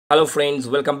Hello friends,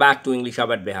 welcome back to English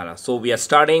Abad Behala. So we are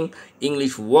starting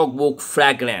English workbook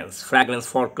fragrance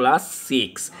for class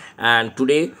 6, and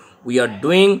today we are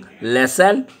doing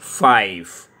lesson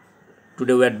 5.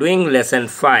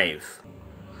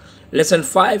 Lesson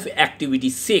 5, activity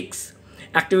 6.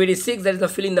 Activity 6, that is the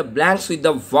fill in the blanks with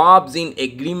the verbs in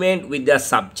agreement with the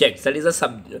subjects. That is a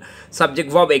subject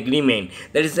verb agreement.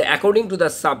 That is according to the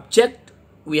subject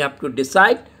we have to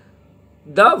decide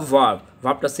the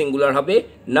ভার্বটা singular হবে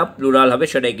না plural হবে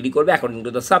সেটা agri করবে according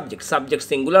to the subject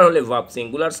singular হলে verb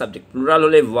singular, subject plural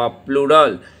হলে verb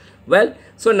plural. Well,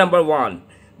 so number 1,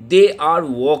 they are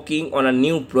working on a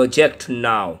new project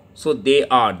now. So they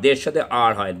are, দের সাথে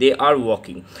আর হয়, they are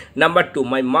working. Number 2,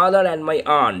 my mother and my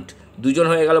aunt, দুজন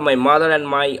হয়ে গেল, my mother and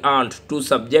my aunt, two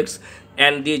subjects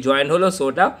and দিয়ে join হলো, so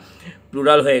ওটা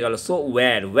plural হয়ে গেল. So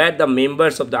wire the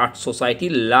members of the art society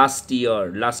last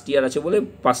year আছে বলে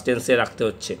পাস্ট টেন্সে রাখতে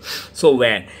হচ্ছে. So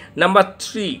wire. Number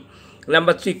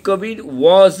three, Kabir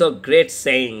was a great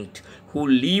Saint who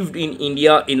lived in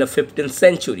India in the 15th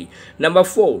century. Number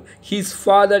 4, his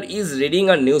father is reading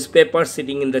a newspaper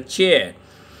sitting in the chair.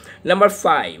 Number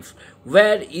 5,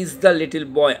 where is the little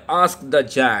boy, asked the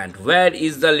giant. Where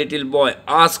is the little boy,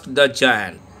 asked the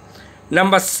giant.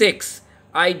 Number 6,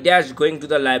 I dash going to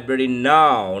the library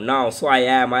now. So I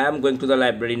am going to the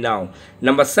library now.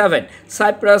 Number 7,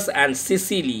 Cyprus and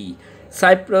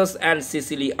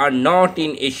Sicily are not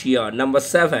in Asia. Number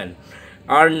 7,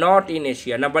 are not in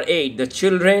Asia. Number 8, the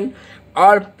children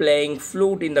are playing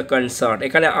flute in the concert.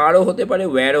 এখানে আরও হতে পারে,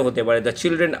 ওয়্যারও হতে পারে. The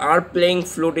children are playing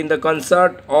flute in the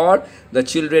concert, or the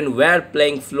children were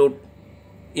playing flute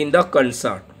in the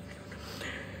concert.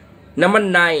 Number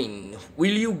 9,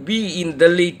 will you be in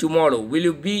Delhi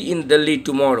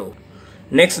tomorrow?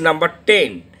 Next, number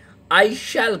 10, I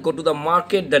shall go to the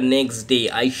market the next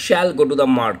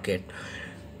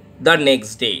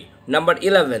day. Number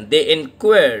 11, they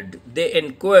inquired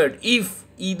if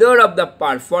either of the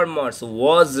performers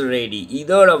was ready.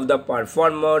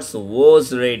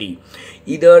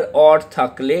 Either or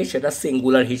থাকলে সেটা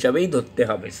singular হিসাবেই ধরতে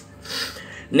হবে.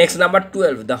 Next, number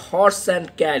 12, the horse and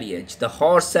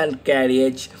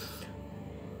carriage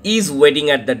is waiting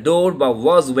at the door বা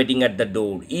was waiting at the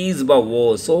door. Is বা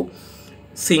was, so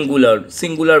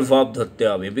singular verb ধরতে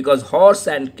হবে, because horse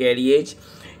and carriage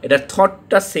এটা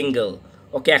থটটা সিঙ্গেল.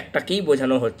 ওকে, একটাকেই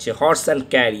বোঝানো হচ্ছে. horse and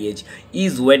carriage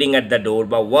is waiting at the door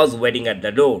বা was waiting at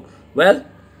the door. Well,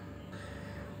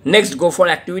 next go for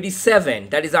activity 7,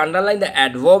 that is underline the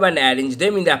adverb and arrange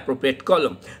them in the appropriate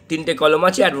column. তিনটে কলম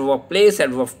আছে, adverb of place,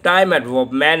 adverb of time, adverb of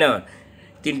manner.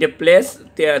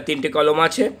 তিনটে কলম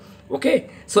আছে. ওকে,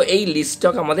 so এই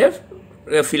লিস্টটাকে আমাদের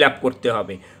fill up করতে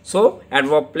হবে. So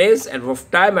adverb place, adverb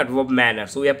time, adverb manner.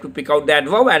 So we have to pick out the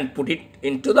adverb and put it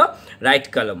into the right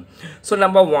column. So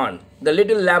number 1, the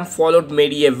little lamb followed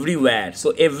Mary everywhere. So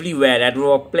everywhere,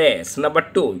 adverb place. Number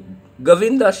 2,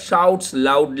 Govinda shouts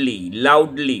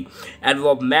loudly,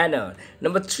 adverb manner.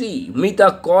 Number 3, Mita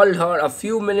called her a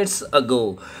few minutes ago,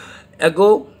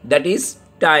 that is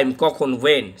time, কখন,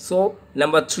 when. So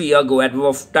number 3, ago, adverb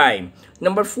of time.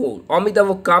 Number 4, Amitav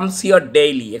comes here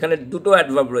daily. এখানে দুটো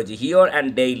adverb রয়েছে, here and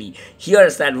daily. Here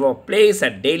is adverb place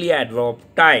and daily adverb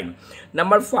time.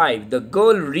 Number 5, the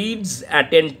girl reads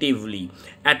attentively.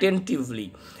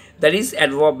 That is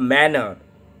adverb manner.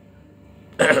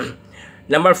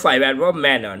 Number 5, adverb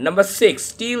manner. Number 6,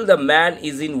 still the man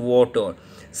is in water.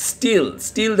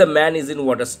 Still the man is in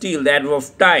water. Still, the adverb of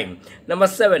time. Number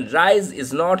 7, rice is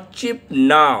not cheap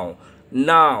now.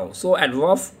 So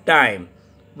adverb of time.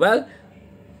 Well,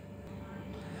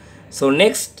 so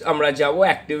next আমরা যাব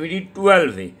activity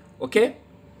 12 A. Okay,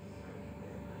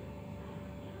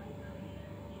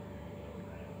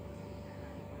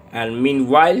 and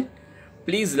meanwhile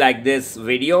please like this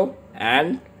video and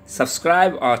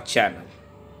subscribe our channel.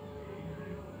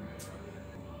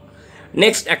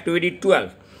 Next, activity 12,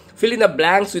 fill in the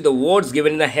blanks with the words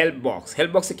given in the help box.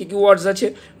 Help box এ কি words আছে?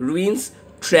 ruins,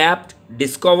 trapped,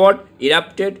 discovered,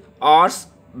 erupted, arse,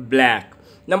 black.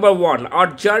 Number 1, our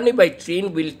journey by train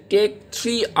will take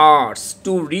 3 hours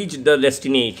to reach the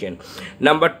destination.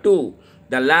 Number 2,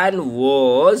 the lion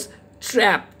was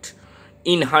trapped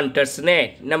in hunter's net.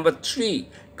 Number 3,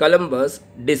 Columbus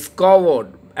discovered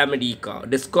America.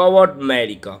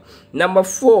 Number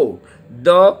 4,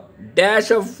 the dash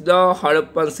of the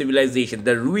Harappan civilization,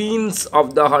 the ruins of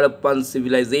the Harappan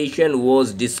civilization was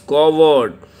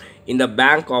discovered in the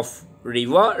bank of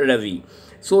river Ravi.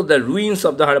 So the ruins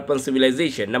of the Harappan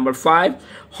civilization. Number 5,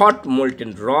 hot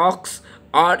molten rocks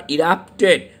are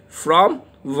erupted from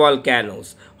volcanoes.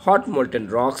 Hot molten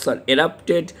rocks are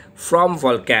erupted from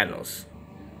volcanoes.